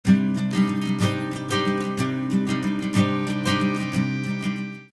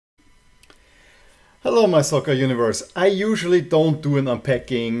Hello, my soccer universe. I usually don't do an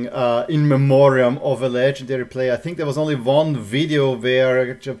unpacking in memoriam of a legendary player. I think there was only one video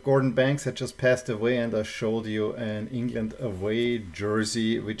where Gordon Banks had just passed away and I showed you an England away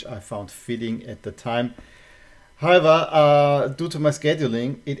jersey, which I found fitting at the time. However, due to my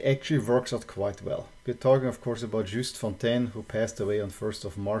scheduling, it actually works out quite well. We're talking, of course, about Just Fontaine, who passed away on 1st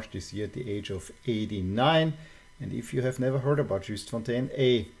of March this year at the age of 89. And if you have never heard about Just Fontaine,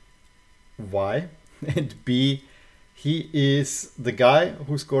 A, why? And B, he is the guy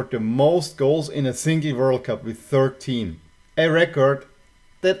who scored the most goals in a single World Cup with 13. A record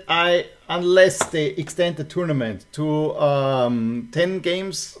that unless they extend the tournament to 10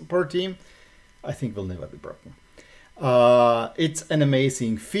 games per team, I think will never be broken. It's an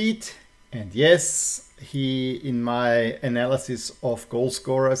amazing feat. And yes, he, in my analysis of goal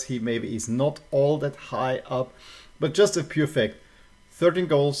scorers, he maybe is not all that high up, but just a pure fact, 13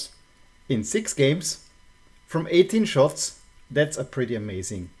 goals in 6 games from 18 shots, that's a pretty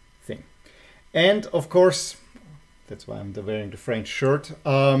amazing thing. And of course, that's why I'm wearing the French shirt.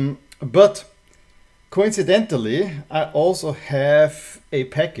 But coincidentally, I also have a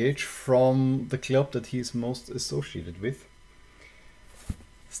package from the club that he's most associated with,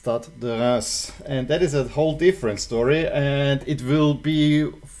 Stade de Reims. And that is a whole different story, and it will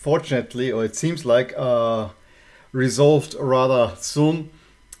be, fortunately, or it seems like, resolved rather soon.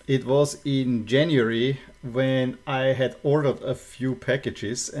 It was in January when I had ordered a few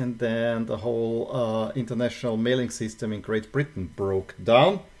packages and then the whole international mailing system in Great Britain broke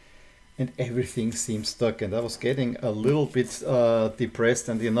down and everything seemed stuck, and I was getting a little bit depressed,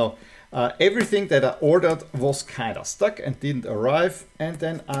 and everything that I ordered was kind of stuck and didn't arrive. And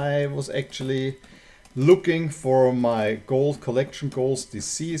then I was actually looking for my gold collection goals this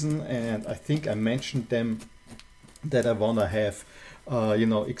season, and I think I mentioned them that I want to have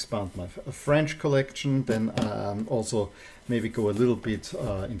expand my French collection, then also maybe go a little bit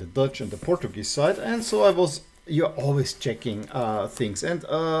in the Dutch and the Portuguese side. And so you're always checking things. And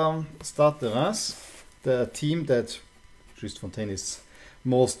Stade de Reims, the team that Just Fontaine is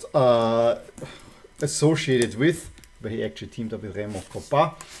most associated with, where he actually teamed up with Raymond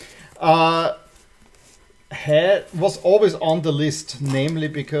Coppa, was always on the list, namely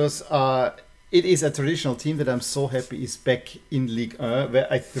because it is a traditional team that I'm so happy is back in Ligue 1,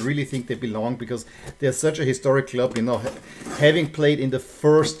 where I really think they belong, because they're such a historic club, having played in the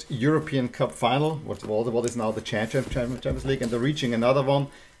first European Cup final, what is now the Champions League, and they're reaching another one.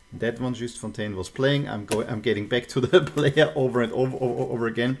 That one Just Fontaine was playing. I'm getting back to the player over and over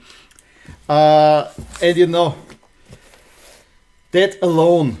again. And that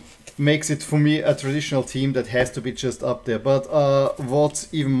alone makes it for me a traditional team that has to be just up there. But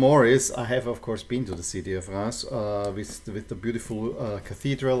what's even more is I have, of course, been to the city of Reims with the beautiful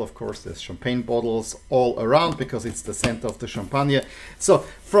cathedral. Of course, there's champagne bottles all around because it's the center of the Champagne. So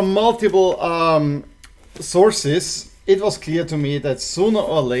from multiple sources, it was clear to me that sooner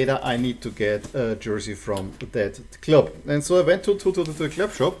or later I need to get a jersey from that club. And so I went to the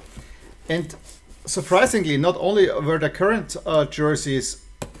club shop, and surprisingly, not only were the current jerseys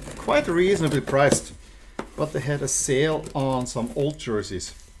quite reasonably priced, but they had a sale on some old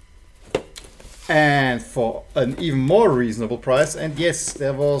jerseys, and for an even more reasonable price. And yes,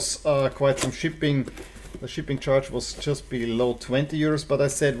 there was quite some shipping. The shipping charge was just below 20 euros, but I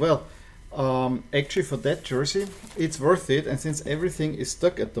said, well, actually for that jersey it's worth it, and since everything is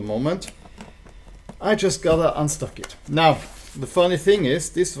stuck at the moment, I just gotta unstuck it. Now the funny thing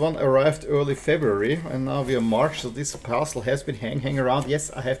is, this one arrived early February and now we are March, so this parcel has been hanging around.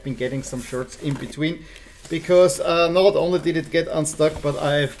 Yes, I have been getting some shirts in between, because not only did it get unstuck, but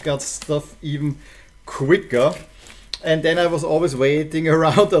I've got stuff even quicker. And then I was always waiting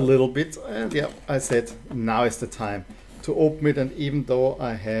around a little bit, and yeah, I said now is the time to open it. And even though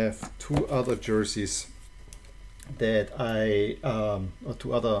I have 2 other jerseys that or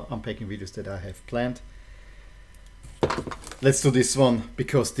 2 other unpacking videos that I have planned, let's do this one,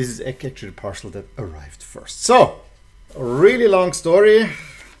 because this is actually the parcel that arrived first. So, a really long story.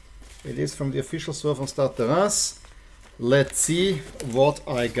 It is from the official store from Stade de Reims. Let's see what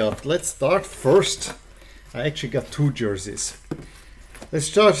I got. Let's start first. I actually got 2 jerseys. Let's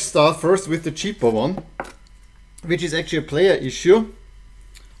just start first with the cheaper one, which is actually a player issue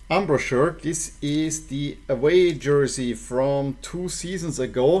Umbro shirt. This is the away jersey from 2 seasons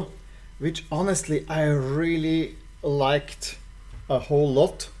ago, which honestly I really liked a whole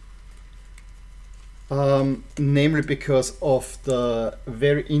lot, namely because of the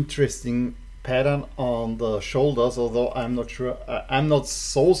very interesting pattern on the shoulders, although I'm not sure, I'm not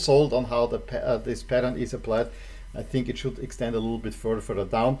so sold on how this pattern is applied. I think it should extend a little bit further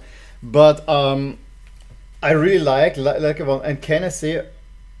down, but I really like one, and can I say,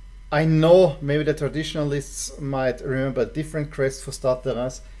 I know maybe the traditionalists might remember a different crest for Stade de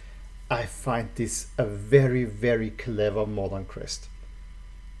Reims. I find this a very, very clever modern crest.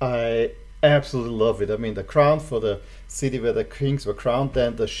 I absolutely love it. I mean, the crown for the city where the kings were crowned,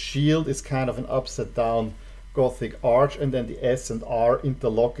 then the shield is kind of an upside down Gothic arch, and then the S and R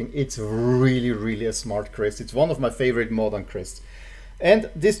interlocking. It's really, really a smart crest. It's one of my favorite modern crests.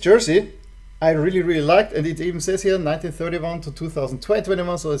 And this jersey I really, really liked, and it even says here 1931 to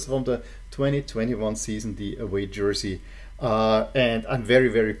 2021, so it's from the 2021 season, the away jersey, and I'm very,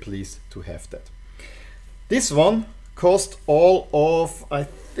 very pleased to have that. This one cost all of, I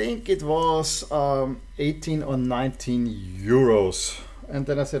think it was 18 or 19 euros, and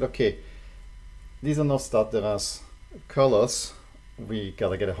then I said, okay, these are not Stade de Reims colors, we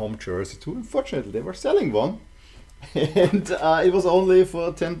gotta get a home jersey too. Unfortunately, they were selling one, and it was only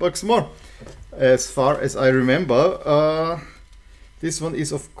for 10 bucks more. As far as I remember, this one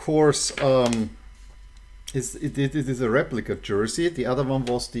is of course it is a replica jersey. The other one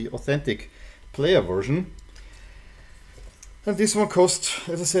was the authentic player version, and this one cost,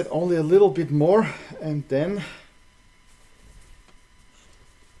 as I said, only a little bit more. And then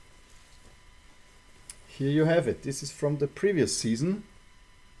here you have it. This is from the previous season.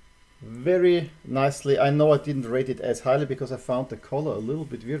 Very nicely. I know I didn't rate it as highly because I found the color a little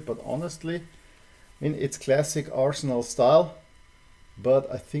bit weird, but honestly, I mean, it's classic Arsenal style,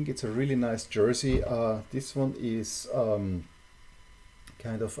 but I think it's a really nice jersey. This one is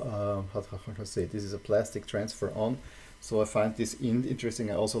kind of, how can I say, this is a plastic transfer on, so I find this interesting.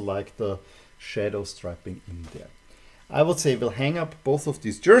 I also like the shadow striping in there. I would say we'll hang up both of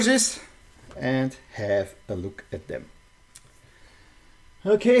these jerseys and have a look at them.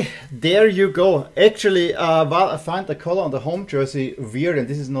 Okay, there you go. Actually, while I find the color on the home jersey weird, and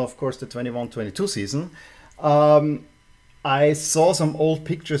this is now of course the 21-22 season, I saw some old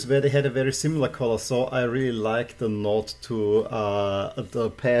pictures where they had a very similar color, so I really like the nod to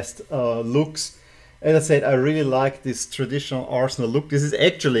the past looks. As I said, I really like this traditional Arsenal look. This is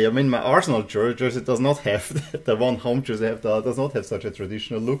actually, I mean, my Arsenal jersey does not have, the one home jersey I have does not have such a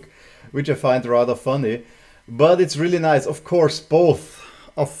traditional look, which I find rather funny, but it's really nice. Of course, both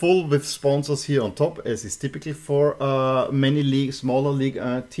are full with sponsors here on top, as is typically for many smaller league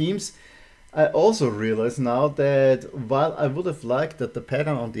teams. I also realize now that while I would have liked that the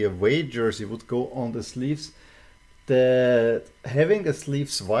pattern on the away jersey would go on the sleeves, that having the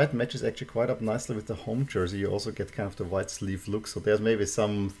sleeves white matches actually quite up nicely with the home jersey. You also get kind of the white sleeve look, so there's maybe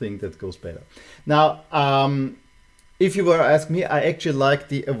something that goes better. Now, if you were to ask me, I actually like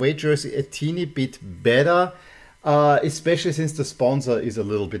the away jersey a teeny bit better. Especially since the sponsor is a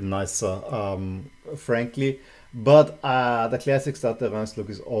little bit nicer, frankly. But the classic Stade de Reims look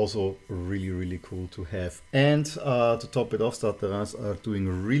is also really, really cool to have. And to top it off, Stade de Reims are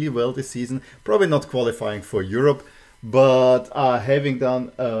doing really well this season. Probably not qualifying for Europe, but having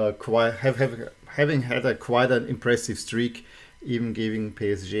done having had quite an impressive streak, even giving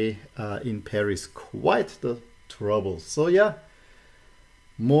PSG in Paris quite the trouble. So yeah.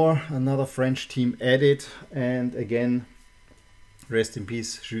 Another French team added, and again, rest in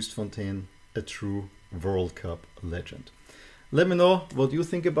peace, Just Fontaine, a true World Cup legend. Let me know what you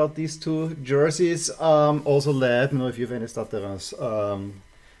think about these two jerseys. Also let me know if you have any Stade de Reims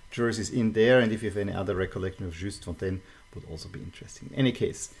jerseys in there, and if you have any other recollection of Just Fontaine, would also be interesting. In any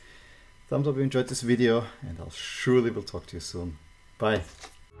case, thumbs up if you enjoyed this video, and I'll surely will talk to you soon. Bye.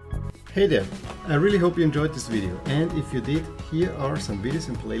 Hey there, I really hope you enjoyed this video, and if you did, here are some videos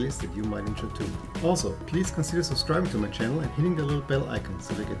and playlists that you might enjoy too. Also, please consider subscribing to my channel and hitting the little bell icon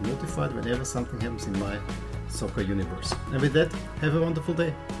so you get notified whenever something happens in my soccer universe. And with that, have a wonderful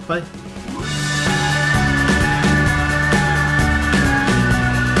day. Bye!